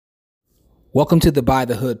Welcome to the By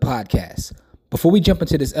the Hood podcast. Before we jump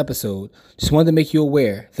into this episode, just wanted to make you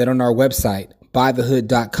aware that on our website,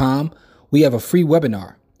 bythehood.com, we have a free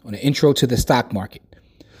webinar on an intro to the stock market.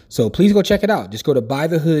 So please go check it out. Just go to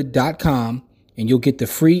bythehood.com and you'll get the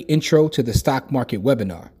free intro to the stock market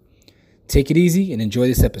webinar. Take it easy and enjoy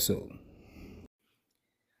this episode.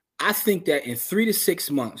 I think that in 3 to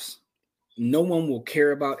 6 months, no one will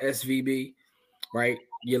care about SVB, right?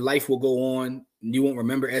 Your life will go on. You won't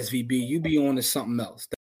remember SVB. You be on to something else.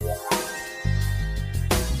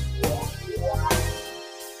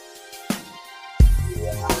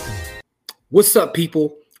 What's up,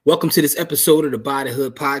 people? Welcome to this episode of the By the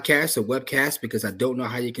Hood podcast, a webcast, because I don't know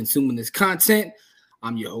how you're consuming this content.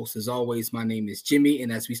 I'm your host, as always. My name is Jimmy,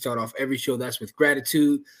 and as we start off every show, that's with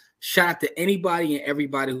gratitude. Shout out to anybody and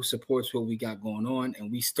everybody who supports what we got going on,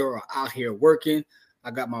 and we still are out here working. I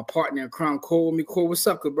got my partner in crime, Cole, with me. Cole, what's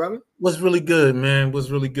up, good brother? What's really good, man? What's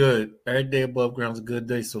really good? Every day above ground's a good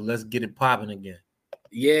day, so let's get it popping again.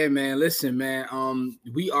 Yeah, man. Listen, man.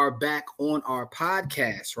 We are back on our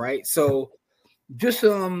podcast, right? So just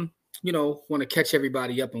want to catch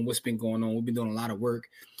everybody up on what's been going on. We've been doing a lot of work.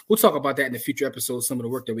 We'll talk about that in the future episodes, some of the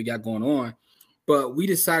work that we got going on. But we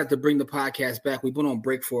decided to bring the podcast back. We've been on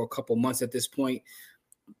break for a couple months at this point.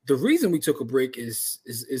 The reason we took a break is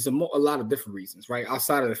a lot of different reasons, right?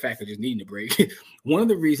 Outside of the fact of just needing a break. One of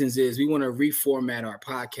the reasons is we want to reformat our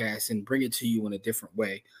podcast and bring it to you in a different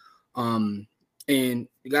way. And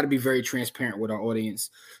you got to be very transparent with our audience.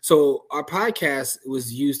 So our podcast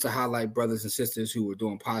was used to highlight brothers and sisters who were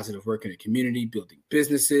doing positive work in the community, building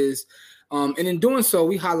businesses. And in doing so,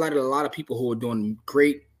 we highlighted a lot of people who are doing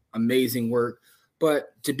great, amazing work. But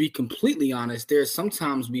to be completely honest, there's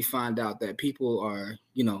sometimes we find out that people are,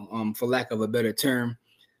 for lack of a better term,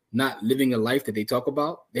 not living a life that they talk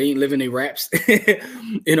about. They ain't living their raps.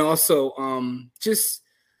 And also just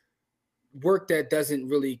work that doesn't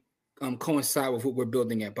really coincide with what we're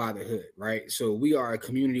building at By the Hood, right? So we are a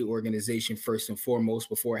community organization first and foremost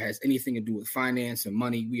before it has anything to do with finance and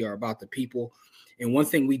money. We are about the people. And one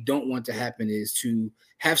thing we don't want to happen is to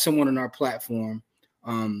have someone on our platform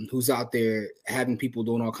who's out there having people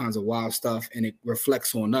doing all kinds of wild stuff, and it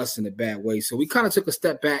reflects on us in a bad way. So we kind of took a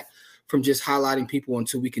step back from just highlighting people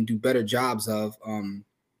until we can do better jobs of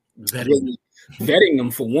vetting them,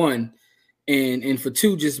 for one, and for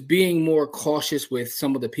two, just being more cautious with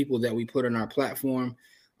some of the people that we put on our platform.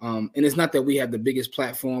 And it's not that we have the biggest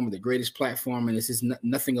platform or the greatest platform, and this is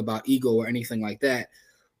nothing about ego or anything like that.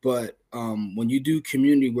 But when you do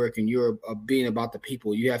community work and you're being about the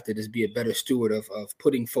people, you have to just be a better steward of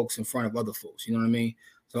putting folks in front of other folks. You know what I mean?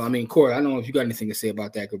 So, Corey, I don't know if you got anything to say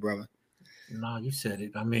about that, good brother. No, you said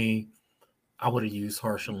it. I would have used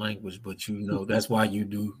harsher language, but that's why you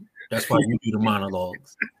do. That's why you do the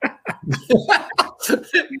monologues.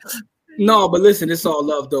 No, but listen, it's all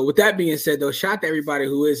love, though. With that being said, though, shout out to everybody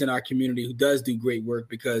who is in our community who does do great work,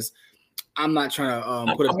 because I'm not trying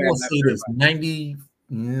to put a bad say this.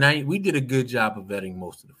 We did a good job of vetting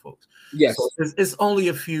most of the folks. Yes, so it's only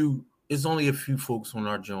a few. It's only a few folks on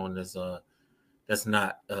our joint that's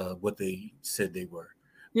not what they said they were.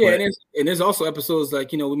 Yeah, but, and there's also episodes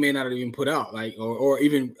like we may not have even put out, like or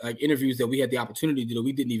even like interviews that we had the opportunity to do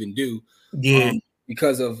we didn't even do. Yeah,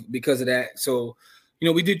 because of that. So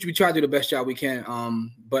we try to do the best job we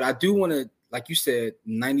can. But I do want to, like you said,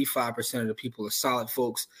 95% of the people are solid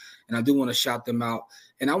folks, and I do want to shout them out.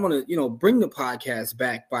 And I want to, bring the podcast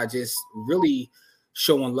back by just really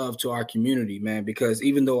showing love to our community, man, because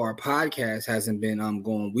even though our podcast hasn't been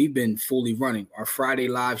going, we've been fully running. Our Friday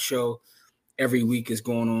live show every week is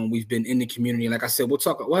going on. We've been in the community. And like I said, we'll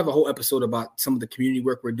have a whole episode about some of the community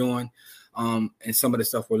work we're doing and some of the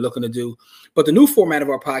stuff we're looking to do. But the new format of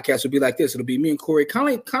our podcast will be like this. It'll be me and Corey kind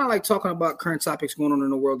of like talking about current topics going on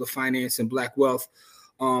in the world of finance and Black wealth.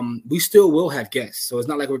 We still will have guests. So it's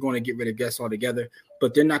not like we're going to get rid of guests altogether,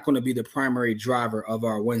 but they're not going to be the primary driver of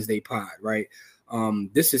our Wednesday pod, right?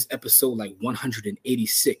 This is episode like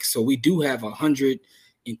 186. So we do have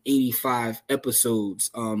 185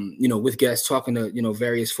 episodes, with guests talking to,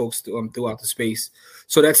 various folks throughout the space.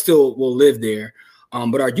 So that still will live there.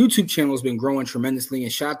 But our YouTube channel has been growing tremendously,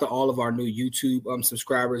 and shout out to all of our new YouTube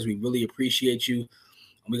subscribers. We really appreciate you.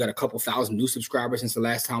 We got a couple thousand new subscribers since the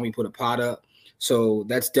last time we put a pod up. So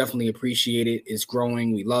that's definitely appreciated. It's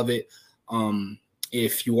growing. We love it.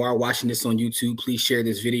 If you are watching this on YouTube, please share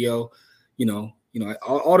this video.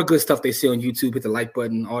 All the good stuff they say on YouTube, hit the like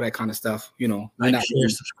button, all that kind of stuff. Like, share,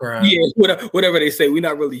 subscribe. Yeah, whatever they say. We're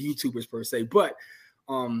not really YouTubers per se, but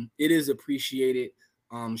it is appreciated.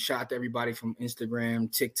 Shout out to everybody from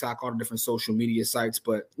Instagram, TikTok, all the different social media sites.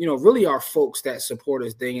 But really our folks that support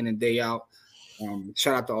us day in and day out.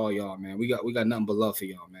 Shout out to all y'all, man. We got nothing but love for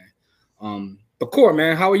y'all, man. But Core,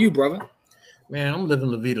 man, how are you, brother? Man, I'm living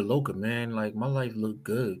La Vida Loca, man. Like my life look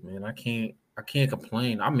good, man. I can't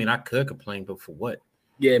complain. I mean, I could complain, but for what?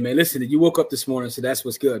 Yeah, man. Listen, you woke up this morning, so that's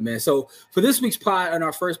what's good, man. So for this week's pod and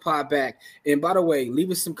our first pod back, and by the way,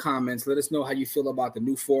 leave us some comments. Let us know how you feel about the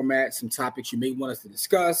new format, some topics you may want us to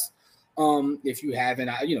discuss. If you haven't,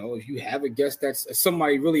 if you have a guest that's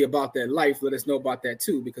somebody really about their life, let us know about that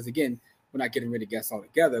too. Because again, we're not getting rid of guests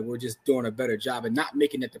altogether. We're just doing a better job and not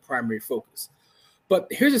making it the primary focus. But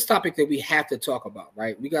here's a topic that we have to talk about,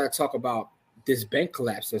 right? We got to talk about this bank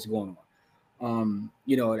collapse that's going on.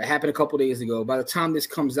 It happened a couple days ago. By the time this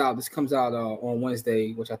comes out on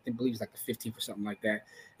Wednesday, which I believe is like the 15th or something like that.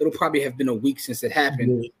 It'll probably have been a week since it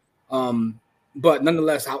happened. But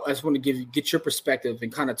nonetheless, I just want to get your perspective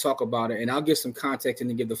and kind of talk about it. And I'll give some context and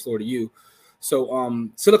then give the floor to you. So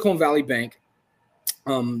Silicon Valley Bank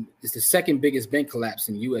is the second biggest bank collapse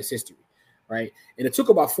in U.S. history. Right. And it took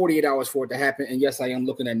about 48 hours for it to happen. And yes, I am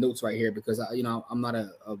looking at notes right here because, I'm not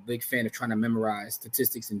a big fan of trying to memorize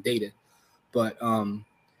statistics and data. But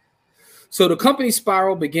so the company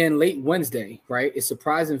spiral began late Wednesday. Right. It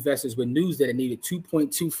surprised investors with news that it needed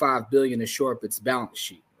 $2.25 billion to shore up its balance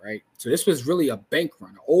sheet. Right. So this was really a bank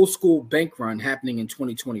run, an old school bank run happening in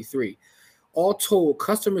 2023. All told,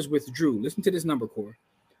 customers withdrew. Listen to this number, Core.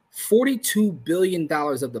 $42 billion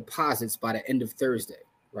of deposits by the end of Thursday.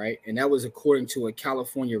 Right. And that was according to a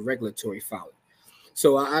California regulatory filing.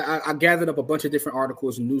 So I gathered up a bunch of different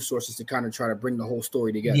articles and news sources to kind of try to bring the whole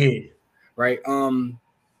story together. Yeah. Right. But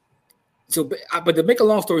to make a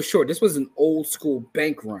long story short, this was an old school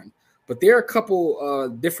bank run. But there are a couple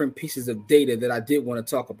different pieces of data that I did want to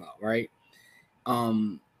talk about. Right.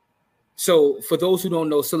 So for those who don't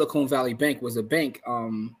know, Silicon Valley Bank was a bank.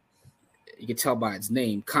 You can tell by its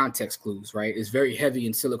name, context clues. Right. It's very heavy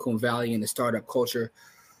in Silicon Valley and the startup culture.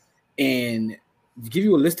 And give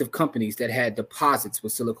you a list of companies that had deposits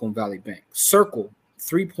with Silicon Valley Bank. Circle,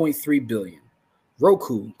 $3.3 billion.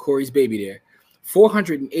 Roku, Corey's baby there,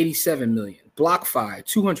 $487 million. BlockFi,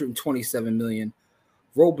 $227 million.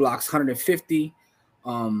 Roblox, $150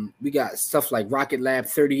 million. We got stuff like Rocket Lab,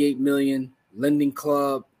 $38 million. Lending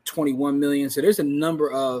Club, $21 million. So there's a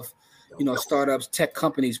number of, startups, tech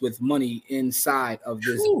companies with money inside of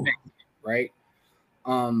this bank, right?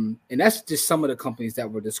 And that's just some of the companies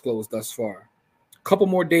that were disclosed thus far. A couple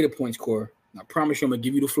more data points, Core. I promise you I'm going to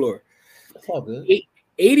give you the floor. That's all good.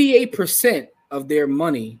 88% of their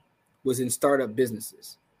money was in startup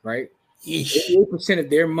businesses, right? 88% of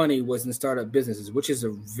their money was in startup businesses, which is a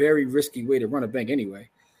very risky way to run a bank anyway.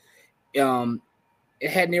 It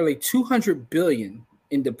had nearly $200 billion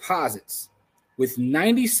in deposits, with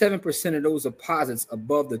 97% of those deposits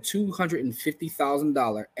above the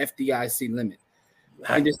 $250,000 FDIC limit.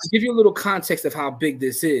 And just to give you a little context of how big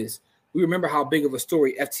this is, we remember how big of a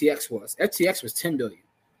story FTX was. FTX was $10 billion.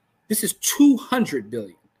 This is $200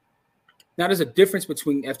 billion. Now, there's a difference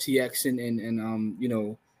between FTX and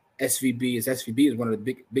SVB. SVB is one of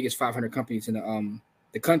the biggest 500 companies in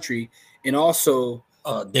the country, and also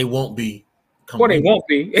they won't be. Well, they won't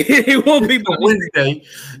be. It won't be Wednesday.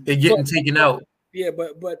 They're getting taken out. Yeah,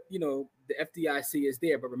 but the FDIC is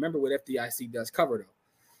there. But remember what FDIC does cover, though.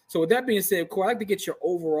 So with that being said, Corey, I'd like to get your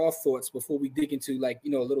overall thoughts before we dig into a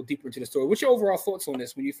little deeper into the story. What's your overall thoughts on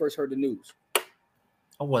this when you first heard the news?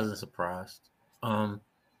 I wasn't surprised.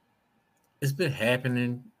 It's been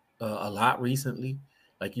happening a lot recently.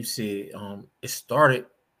 Like you said, it started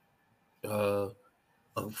a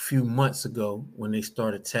few months ago when they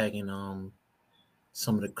started tagging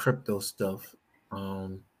some of the crypto stuff.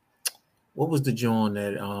 What was the joint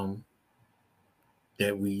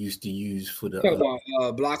that we used to use for the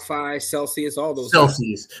BlockFi, Celsius, all those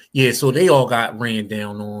Celsius guys. Yeah, so they all got ran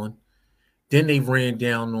down on. Then they ran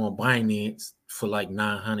down on Binance for like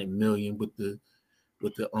 $900 million with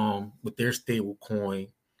their stable coin.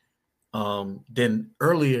 Then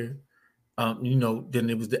earlier, then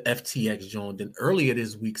it was the FTX joint. Then earlier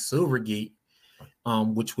this week, Silvergate,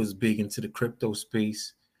 which was big into the crypto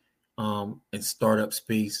space and startup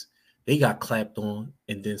space, they got clapped on.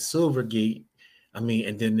 And then Silvergate, and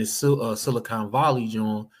then this Silicon Valley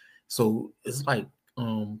joint. So it's like,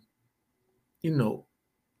 I'm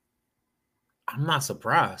not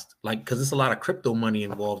surprised, because there's a lot of crypto money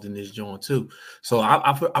involved in this joint too. So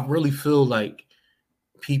I really feel like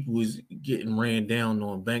people is getting ran down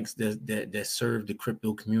on. Banks that serve the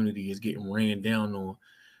crypto community is getting ran down on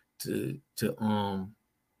to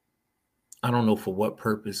I don't know for what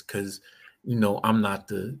purpose, because I'm not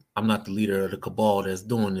the leader of the cabal that's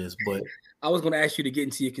doing this, but I was going to ask you to get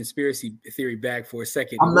into your conspiracy theory bag for a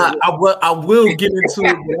second. I'm not. I will get into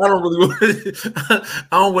it, but I don't really want.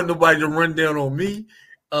 I don't want nobody to run down on me.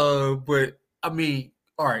 But I mean,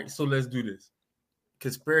 all right. So let's do this.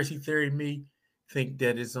 Conspiracy theory. Me think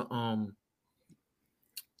that is that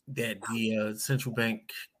the central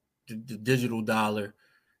bank, the digital dollar,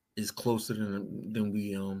 is closer than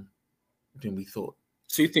we thought.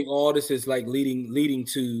 So you think all this is like leading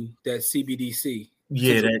to that CBDC?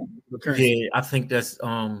 Yeah, I think that's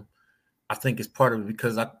I think it's part of it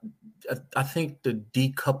because I think the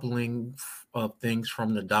decoupling of things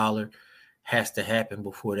from the dollar has to happen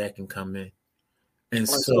before that can come in. And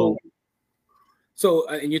so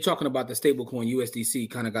and you're talking about the stablecoin USDC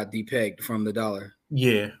kind of got depegged from the dollar.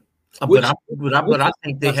 Yeah, but I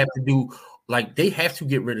think they have to do they have to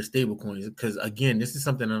get rid of stablecoins because again, this is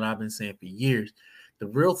something that I've been saying for years. The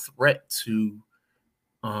real threat to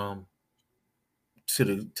the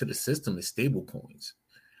system is stablecoins,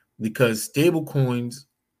 because stablecoins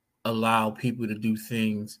allow people to do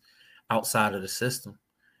things outside of the system,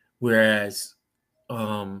 whereas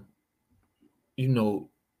the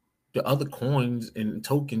other coins and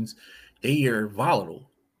tokens, they are volatile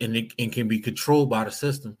and can be controlled by the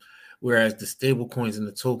system, whereas the stable coins and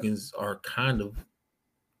the tokens are kind of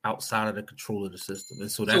outside of the control of the system,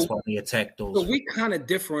 and so that's why they attack those. So we kind of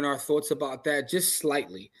differ in our thoughts about that just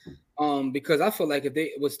slightly, because I feel like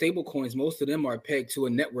with stable coins, most of them are pegged to a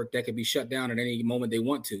network that could be shut down at any moment they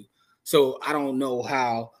want to. So I don't know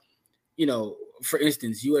how, for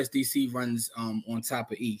instance, USDC runs on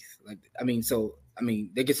top of ETH.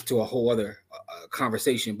 That gets into a whole other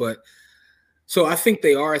conversation. But so I think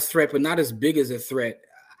they are a threat, but not as big as a threat.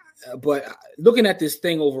 But looking at this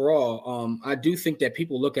thing overall, I do think that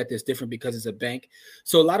people look at this different because it's a bank.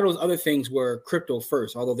 So a lot of those other things were crypto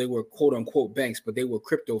first, although they were quote unquote banks, but they were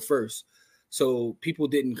crypto first. So people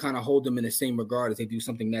didn't kind of hold them in the same regard as they do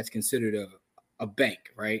something that's considered a bank,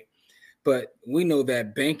 right? But we know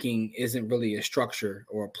that banking isn't really a structure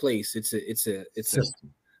or a place. It's a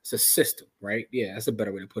system, right? Yeah, that's a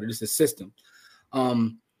better way to put it. It's a system.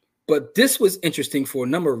 But this was interesting for a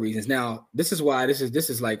number of reasons. Now, this is why this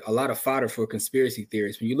is like a lot of fodder for conspiracy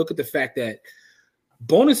theorists. When you look at the fact that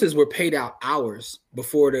bonuses were paid out hours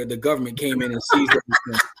before the government came in and seized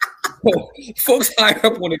everything. Folks high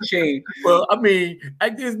up on the chain. Well,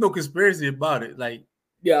 there's no conspiracy about it.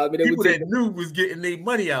 People that knew was getting their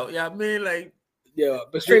money out. Yeah,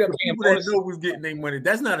 but straight up, people that know was getting their money.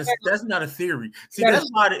 That's not a theory. See, that's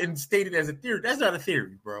why it's stated as a theory. That's not a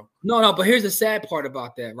theory, bro. No. But here's the sad part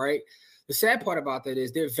about that, right? The sad part about that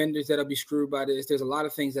is there are vendors that'll be screwed by this. There's a lot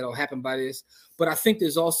of things that'll happen by this. But I think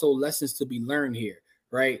there's also lessons to be learned here,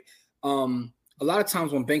 right? A lot of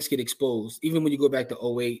times when banks get exposed, even when you go back to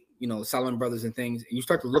 2008, Salomon Brothers and things, and you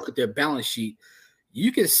start to look at their balance sheet,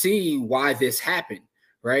 you can see why this happened,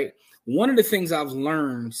 right? One of the things I've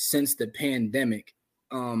learned since the pandemic,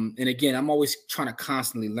 and again, I'm always trying to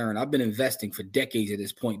constantly learn. I've been investing for decades at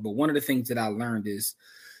this point, but one of the things that I learned is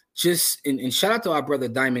and shout out to our brother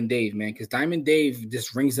Diamond Dave, man, because Diamond Dave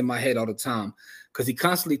just rings in my head all the time because he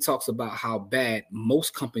constantly talks about how bad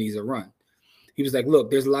most companies are run. He was like, look,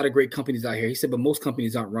 there's a lot of great companies out here. He said, but most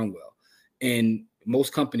companies aren't run well. And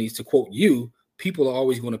most companies, to quote you, people are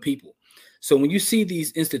always going to people. So when you see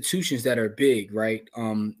these institutions that are big, right,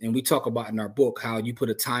 and we talk about in our book how you put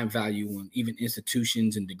a time value on even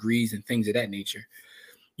institutions and degrees and things of that nature,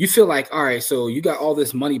 you feel like, all right, so you got all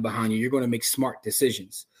this money behind you, you're going to make smart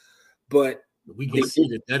decisions. But we can see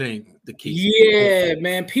that ain't the case. Yeah,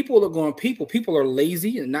 man, people are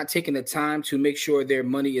lazy and not taking the time to make sure their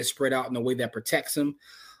money is spread out in a way that protects them.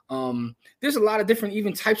 There's a lot of different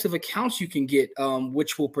even types of accounts you can get,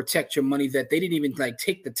 which will protect your money that they didn't even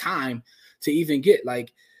take the time to even get.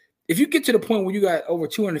 Like, if you get to the point where you got over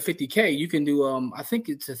 250K, you can do I think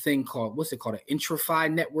it's a thing called, what's it called, an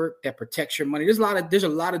IntraFi network that protects your money. There's a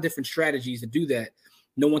lot of different strategies to do that.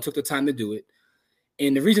 No one took the time to do it.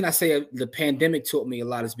 And the reason I say the pandemic taught me a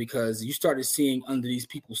lot is because you started seeing under these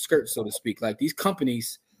people's skirts, so to speak, like these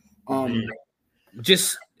companies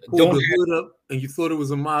just don't the hood up, and you thought it was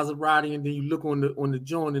a Maserati, and then you look on the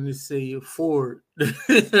joint and it say Ford. On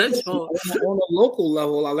a local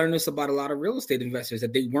level, I learned this about a lot of real estate investors,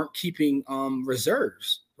 that they weren't keeping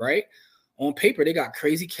reserves, right? On paper, they got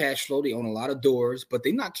crazy cash flow. They own a lot of doors, but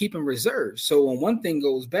they're not keeping reserves. So when one thing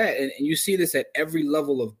goes bad, and you see this at every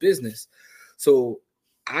level of business. So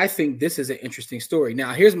I think this is an interesting story.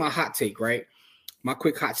 Now, here's my hot take, right? My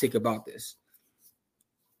quick hot take about this.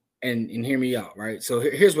 And hear me out, right? So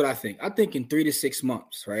here's what I think. I think in 3 to 6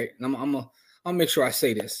 months, right? And I'll make sure I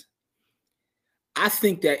say this. I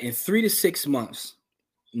think that in 3 to 6 months,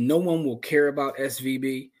 no one will care about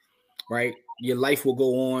SVB, right? Your life will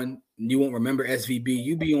go on. You won't remember SVB.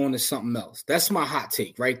 You be on to something else. That's my hot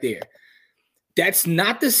take right there. That's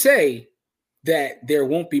not to say that there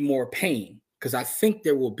won't be more pain, because I think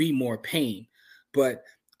there will be more pain. But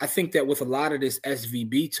I think that with a lot of this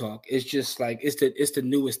SVB talk, it's just like it's the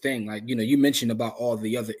newest thing. Like, you mentioned about all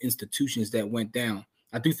the other institutions that went down.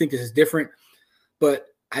 I do think this is different, but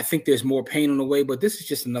I think there's more pain on the way. But this is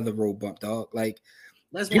just another road bump, dog. Like,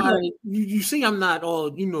 that's why you see I'm not all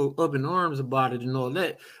up in arms about it and all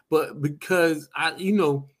that, but because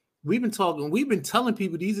we've been telling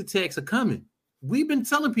people these attacks are coming. We've been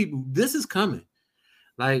telling people this is coming.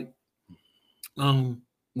 Like,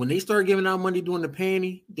 when they started giving out money during the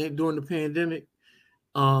pandemic,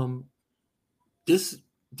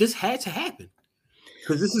 this had to happen,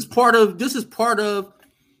 because this is part of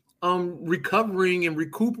recovering and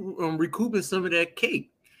recouping some of that cake.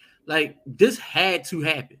 Like, this had to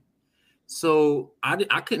happen. So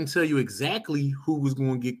I couldn't tell you exactly who was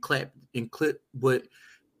going to get clapped and clipped, but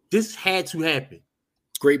this had to happen.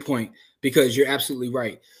 Great point, because you're absolutely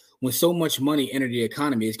right. When so much money entered the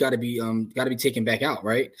economy, it's got to be taken back out,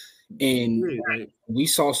 right? And we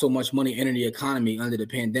saw so much money enter the economy under the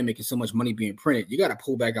pandemic and so much money being printed. You got to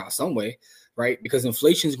pull back out some way, right? Because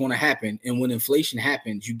inflation is going to happen, and when inflation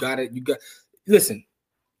happens, you got listen.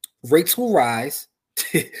 Rates will rise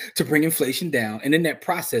to bring inflation down, and in that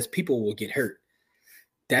process, people will get hurt.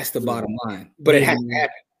 That's the bottom line. But it has to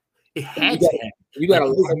happen. It had to happen.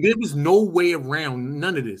 There was no way around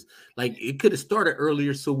none of this. Like, it could have started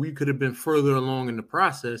earlier, so we could have been further along in the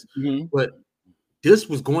process. Mm-hmm. But this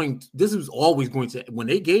was always going to. When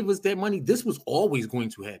they gave us that money, this was always going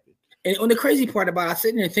to happen. And on the crazy part about it, I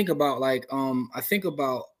sit there and think about I think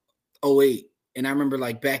about 2008, and I remember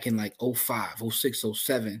like back in like 2005, 2006,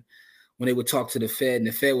 2007. When they would talk to the Fed, and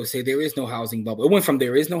the Fed would say there is no housing bubble. It went from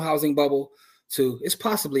there is no housing bubble to it's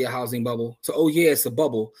possibly a housing bubble to, oh yeah, it's a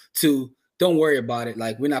bubble, to don't worry about it.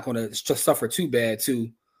 Like, we're not going to suffer too bad,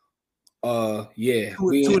 to yeah.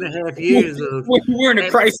 2.5 years of we're in a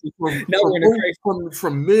crisis.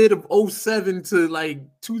 From mid of 2007 to like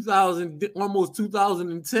 2000, almost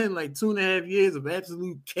 2010, like 2.5 years of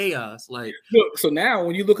absolute chaos. Like, look, so now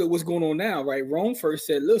when you look at what's going on now, right? Rome first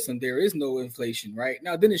said, listen, there is no inflation, right?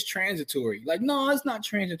 Now then it's transitory. Like, no, it's not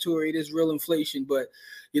transitory. It is real inflation, but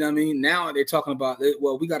you know what I mean? Now they're talking about,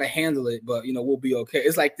 well, we got to handle it, but we'll be okay.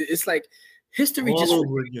 It's like history just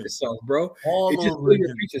repeats itself, bro. It just really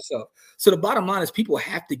repeats itself. So the bottom line is people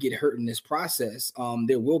have to get hurt in this process.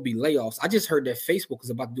 There will be layoffs. I just heard that Facebook is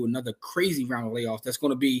about to do another crazy round of layoffs. That's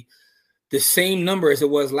going to be the same number as it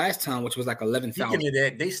was last time, which was like 11,000. Speaking of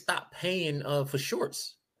that, they stopped paying for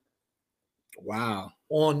shorts. Wow.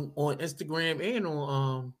 On Instagram and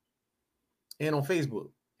on Facebook.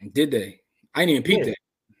 And did they? I didn't even peep that.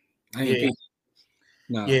 I didn't peep.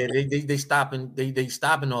 No. Yeah, they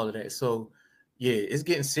stopping all of that. So yeah, it's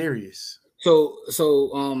getting serious. So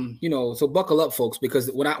buckle up, folks, because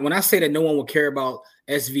when I say that no one will care about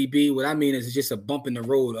SVB, what I mean is it's just a bump in the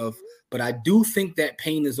road but I do think that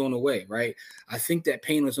pain is on the way, right? I think that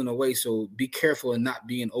pain is on the way. So be careful in not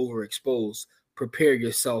being overexposed. Prepare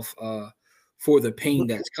yourself for the pain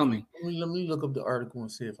that's coming. Let me look up the article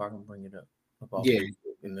and see if I can bring it up about Facebook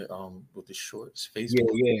in the with the shorts. Facebook.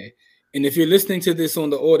 Yeah. And if you're listening to this on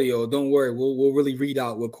the audio, don't worry. We'll really read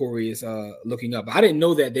out what Corey is looking up. I didn't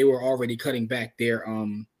know that they were already cutting back their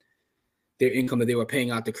income that they were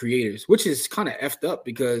paying out to creators, which is kind of effed up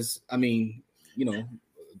because, I mean,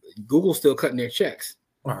 Google's still cutting their checks.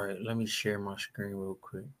 All right, let me share my screen real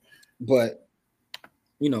quick. But,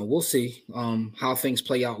 we'll see how things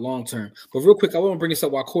play out long term. But real quick, I want to bring this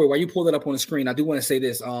up while you pull that up on the screen. I do want to say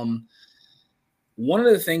this. One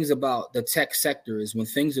of the things about the tech sector is when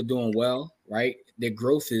things are doing well, right, their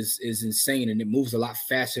growth is insane and it moves a lot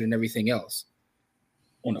faster than everything else.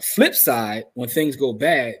 On the flip side, when things go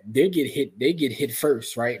bad, they get hit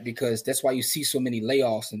first, right? Because that's why you see so many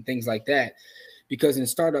layoffs and things like that. Because in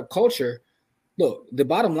startup culture, look, the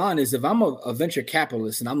bottom line is if I'm a venture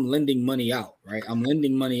capitalist and I'm lending money out, right?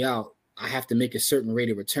 I have to make a certain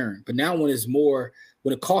rate of return. But now when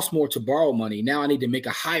it costs more to borrow money, now I need to make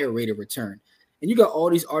a higher rate of return. And you got all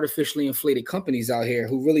these artificially inflated companies out here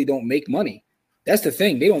who really don't make money. That's the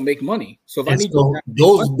thing. They don't make money. So if I need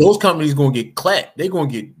those companies going to get clapped. They're going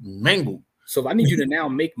to get mangled. So if I need you to now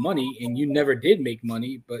make money and you never did make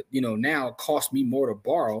money, but now it costs me more to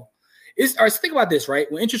borrow. All right, so think about this,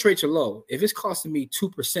 right? When interest rates are low, if it's costing me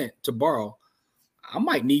 2% to borrow, I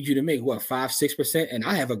might need you to make 5-6%, and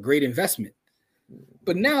I have a great investment.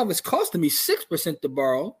 But now if it's costing me 6% to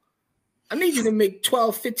borrow, I need you to make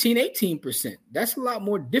 12, 15, 18%. That's a lot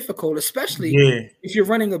more difficult, especially if you're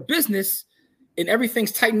running a business and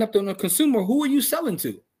everything's tightened up on the consumer. Who are you selling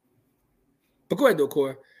to? But go ahead, though,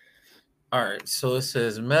 Core. All right. So it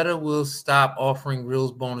says Meta will stop offering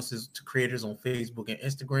Reels bonuses to creators on Facebook and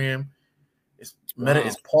Instagram. Meta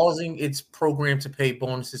is pausing its program to pay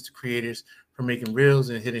bonuses to creators for making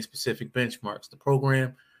Reels and hitting specific benchmarks. The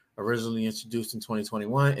program, originally introduced in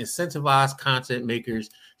 2021, incentivized content makers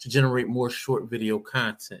to generate more short video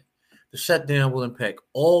content. The shutdown will impact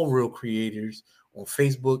all Reel creators on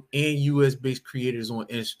Facebook and US-based creators on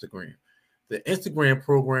Instagram. The Instagram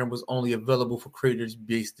program was only available for creators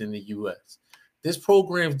based in the US. This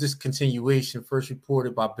program's discontinuation, first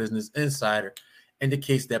reported by Business Insider,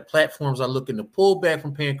 indicates that platforms are looking to pull back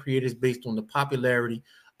from paying creators based on the popularity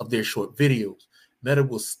of their short videos. Meta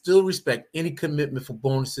will still respect any commitment for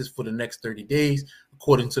bonuses for the next 30 days,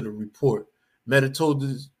 according to the report. Meta told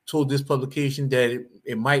this publication that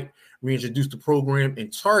it might reintroduce the program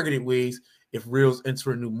in targeted ways if Reels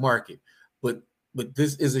enter a new market. But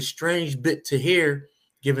this is a strange bit to hear,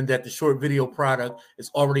 given that the short video product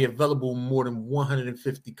is already available in more than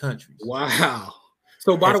 150 countries. Wow.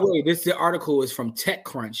 So, by the way, the article is from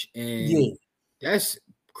TechCrunch, and that's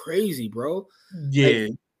crazy, bro. Yeah.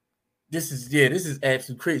 Like, this is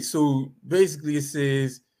absolutely crazy. So basically it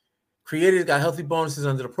says creators got healthy bonuses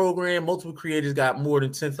under the program. Multiple creators got more than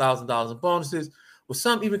 $10,000 in bonuses, with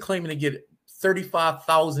some even claiming to get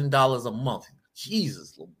 $35,000 a month.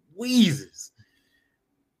 Jesus Louises.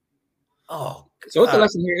 Oh, so it's a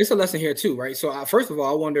lesson here. It's a lesson here too, right? So first of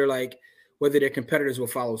all, I wonder like whether their competitors will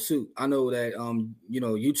follow suit. I know that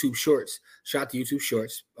YouTube Shorts, shout out to YouTube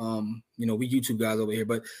Shorts. We YouTube guys over here,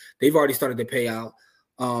 but they've already started to pay out.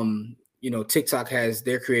 TikTok has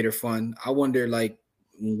their creator fund. I wonder like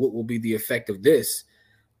what will be the effect of this.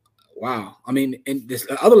 Wow. I mean, and this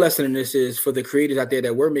other lesson in this is for the creators out there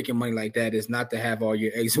that were making money like that is not to have all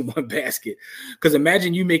your eggs in one basket. Because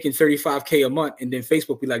imagine you making $35K a month and then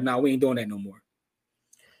Facebook be like, nah, we ain't doing that no more.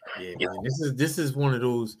 Yeah, man, this is one of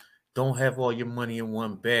those don't have all your money in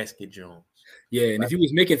one basket, Jones. Yeah, and if you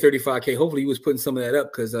was making $35K, hopefully you was putting some of that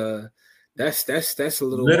up because that's a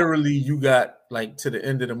little literally you got like to the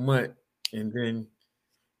end of the month and then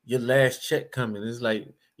your last check coming. It's like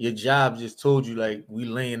your job just told you like we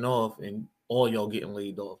laying off and all y'all getting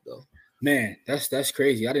laid off though. Man, that's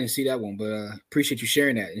crazy. I didn't see that one, but appreciate you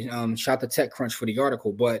sharing that. Shout to TechCrunch for the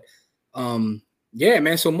article. But yeah,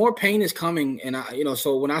 man. So more pain is coming, and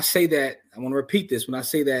so when I say that, I want to repeat this. When I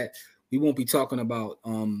say that we won't be talking about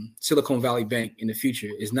Silicon Valley Bank in the future,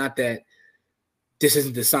 it's not that this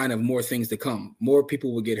isn't the sign of more things to come. More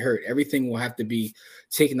people will get hurt. Everything will have to be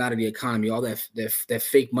taken out of the economy. All that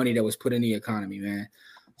fake money that was put in the economy, man.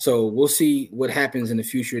 So we'll see what happens in the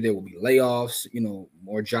future. There will be layoffs,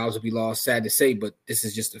 more jobs will be lost. Sad to say, but this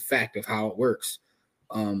is just a fact of how it works.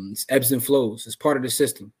 It's ebbs and flows. It's part of the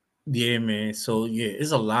system. Yeah, man. So yeah,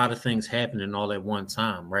 it's a lot of things happening all at one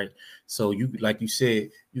time, right? So you, like you said,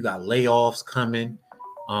 you got layoffs coming.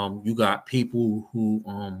 You got people who,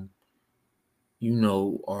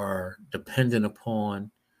 are dependent upon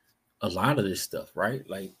a lot of this stuff, right?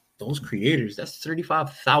 Like those creators, that's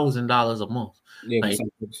 $35,000 a month. Yeah, like,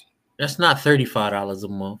 that's not $35 a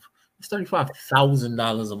month. It's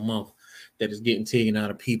 $35,000 a month that is getting taken out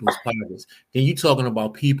of people's pockets. Then you talking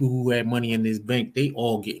about people who had money in this bank, they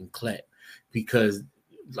all getting clapped because,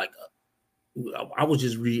 like, I was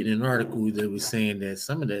just reading an article that was saying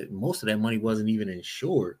that most of that money wasn't even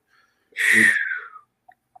insured.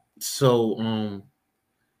 So,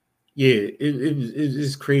 yeah,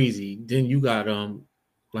 it's crazy. Then you got I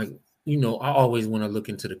always want to look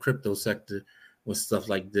into the crypto sector with stuff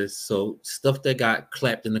like this. So stuff that got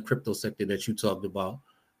clapped in the crypto sector that you talked about,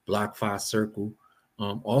 BlockFi Circle,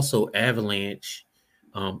 also Avalanche,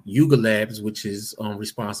 Yuga Labs, which is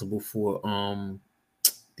responsible for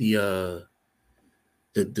the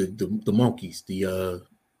monkeys, the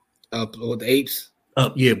apes.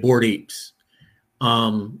 Bored apes.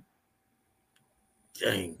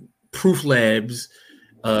 Proof Labs,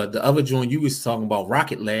 the other joint you was talking about,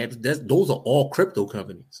 Rocket Labs. Those are all crypto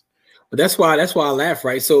companies. But that's why I laugh,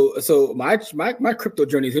 right? So my crypto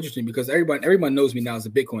journey is interesting because everyone knows me now as a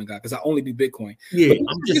Bitcoin guy because I only do Bitcoin. Yeah,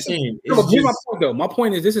 I'm just saying. My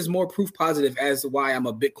point is this is more proof positive as to why I'm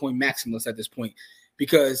a Bitcoin maximalist at this point.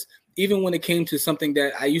 Because even when it came to something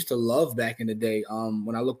that I used to love back in the day,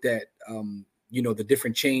 when I looked at the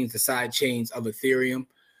different chains, the side chains of Ethereum,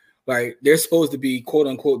 like they're supposed to be quote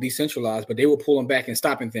unquote decentralized, but they were pulling back and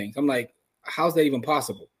stopping things. I'm like, how's that even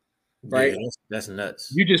possible? Right? Yeah, that's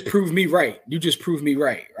nuts. You just proved me right.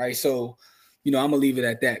 Right? So I'm gonna leave it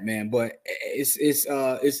at that, man. But it's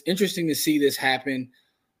interesting to see this happen.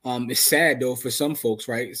 It's sad though for some folks,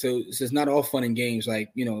 right? So it's not all fun and games. Like,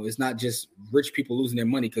 it's not just rich people losing their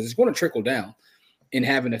money, because it's going to trickle down and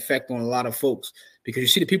have an effect on a lot of folks. Because you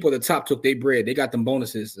see the people at the top took their bread, they got them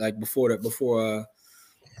bonuses like before.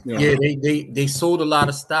 Yeah, they sold a lot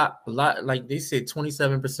of stock. A lot, like they said,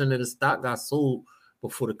 27% of the stock got sold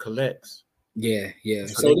before the collapse. Yeah.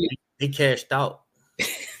 So they cashed out.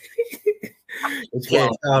 They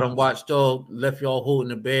cashed out and watched y'all, left y'all holding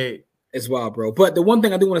the bag. It's wild, bro. But the one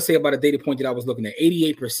thing I do want to say about a data point that I was looking at,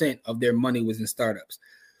 88% of their money was in startups.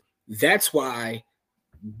 That's why,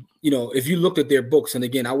 if you looked at their books, and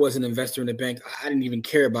again, I was an investor in the bank. I didn't even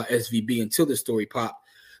care about SVB until the story popped.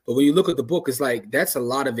 But when you look at the book, it's like that's a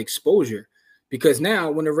lot of exposure, because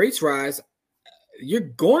now when the rates rise, you're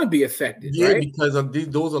going to be affected. Yeah, right? Because of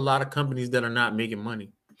those are a lot of companies that are not making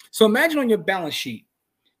money. So imagine on your balance sheet,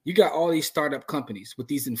 you got all these startup companies with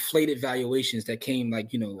these inflated valuations that came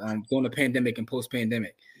during the pandemic and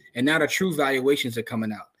post-pandemic. And now the true valuations are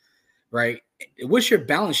coming out, right? What's your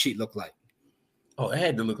balance sheet look like? Oh, it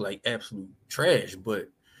had to look like absolute trash, but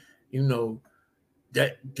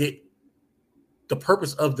that the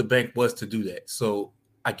purpose of the bank was to do that. So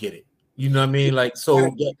I get it. You know what I mean? Like, so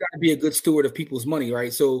you got to be a good steward of people's money,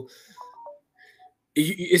 right? So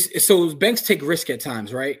so banks take risk at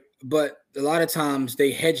times, right? But a lot of times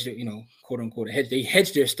they hedge their, quote unquote, they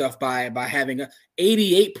hedge their stuff by having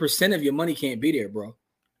 88% of your money can't be there, bro.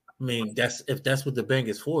 I mean, if that's what the bank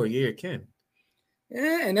is for, yeah, it can.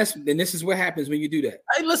 Yeah, and this is what happens when you do that.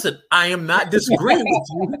 Hey, listen, I am not disagreeing with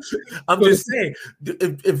you. I'm just saying,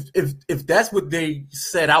 if that's what they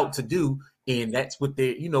set out to do, and that's what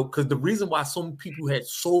they, because the reason why some people had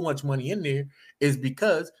so much money in there is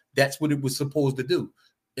because that's what it was supposed to do.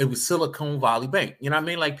 It was Silicon Valley Bank. You know what I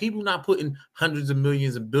mean? Like, people not putting hundreds of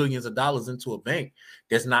millions and billions of dollars into a bank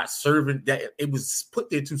that's not serving that. It was put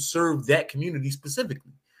there to serve that community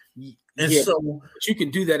specifically. And so, but you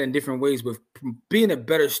can do that in different ways with being a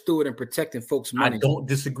better steward and protecting folks' money. I don't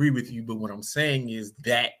disagree with you, but what I'm saying is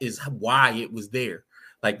that is why it was there.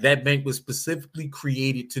 Like, that bank was specifically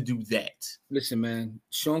created to do that. Listen, man,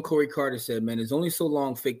 Sean Corey Carter said, man, there's only so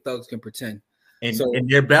long fake thugs can pretend. And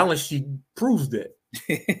their balance sheet proves that.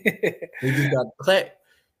 They just got clapped.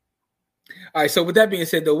 All right, so with that being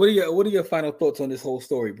said, though, what are your final thoughts on this whole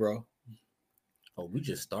story, bro? Oh, we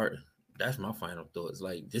just started. That's my final thoughts.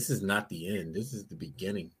 Like, this is not the end. This is the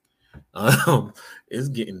beginning. It's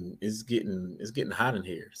getting hot in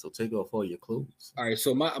here. So take off all your clothes. All right.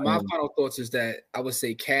 So my final thoughts is that I would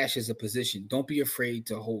say cash is a position. Don't be afraid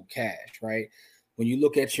to hold cash. Right. When you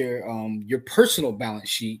look at your personal balance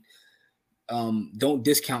sheet, don't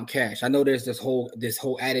discount cash. I know there's this whole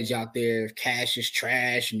adage out there: cash is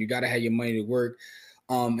trash, and you got to have your money to work.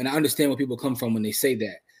 And I understand where people come from when they say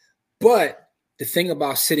that, but the thing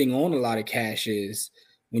about sitting on a lot of cash is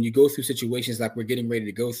when you go through situations like we're getting ready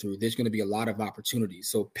to go through, there's going to be a lot of opportunities.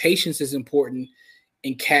 So patience is important,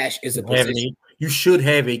 and cash is a position. You should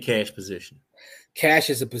have a cash position. Cash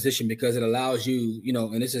is a position because it allows you,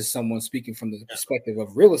 and this is someone speaking from the perspective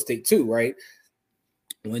of real estate too, right?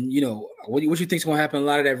 When, what you think is going to happen, a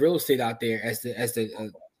lot of that real estate out there as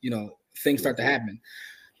the things start to happen.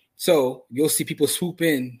 So you'll see people swoop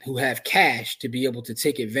in who have cash to be able to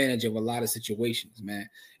take advantage of a lot of situations, man.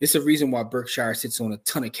 It's a reason why Berkshire sits on a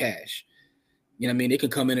ton of cash. You know what I mean? They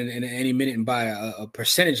can come in any minute and buy a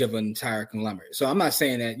percentage of an entire conglomerate. So I'm not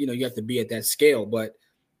saying that, you have to be at that scale, but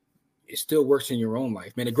it still works in your own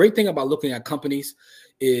life, man. The great thing about looking at companies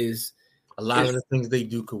is a lot of the things they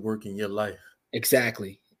do could work in your life.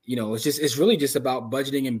 Exactly. It's really just about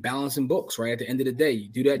budgeting and balancing books, right? At the end of the day, you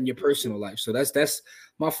do that in your personal life. So that's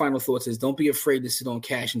my final thoughts is don't be afraid to sit on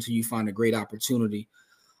cash until you find a great opportunity.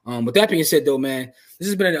 With that being said, though, man, this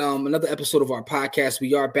has been another episode of our podcast.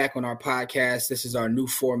 We are back on our podcast. This is our new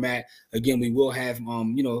format. Again, we will have,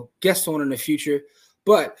 guests on in the future,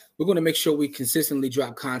 but we're going to make sure we consistently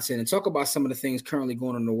drop content and talk about some of the things currently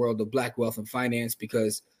going on in the world of Black wealth and finance,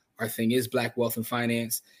 because our thing is Black wealth and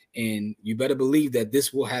finance. And you better believe that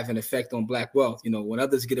this will have an effect on Black wealth. When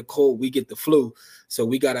others get a cold, we get the flu. So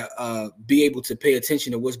we got to be able to pay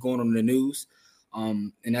attention to what's going on in the news.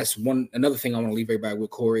 And that's another thing I want to leave everybody with,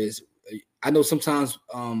 Corey, is I know sometimes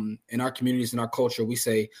in our communities, in our culture, we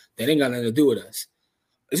say that ain't got nothing to do with us.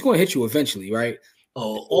 It's going to hit you eventually, right?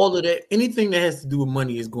 Oh, all of that, anything that has to do with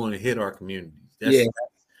money is going to hit our communities. That's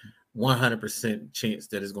 100% chance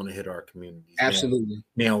that it's going to hit our communities. Absolutely.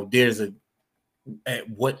 Now there's at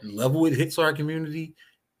what level it hits our community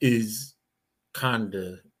is kind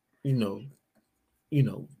of, we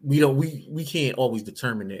can't always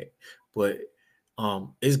determine that, but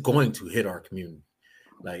it's going to hit our community.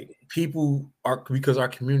 Like people are, because our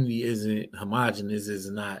community isn't homogenous, is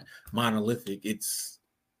not monolithic. It's,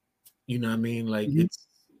 you know what I mean? Like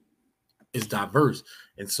it's diverse.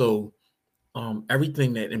 And so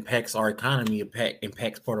everything that impacts our economy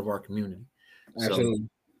impacts part of our community. Absolutely. So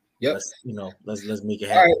Yep. let's make it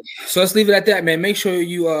happen. All right. So let's leave it at that, man. Make sure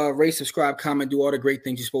you rate, subscribe, comment, do all the great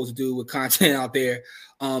things you're supposed to do with content out there.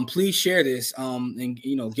 Please share this and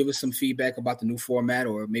give us some feedback about the new format,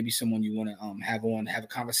 or maybe someone you want to have a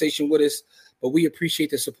conversation with us. But we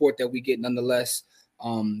appreciate the support that we get nonetheless.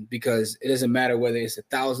 Because it doesn't matter whether it's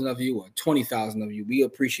 1,000 of you or 20,000 of you. We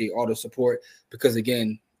appreciate all the support because,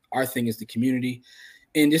 again, our thing is the community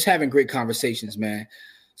and just having great conversations, man.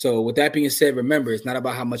 So with that being said, remember, it's not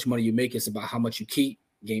about how much money you make. It's about how much you keep.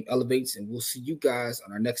 Game elevates, and we'll see you guys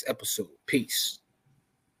on our next episode. Peace.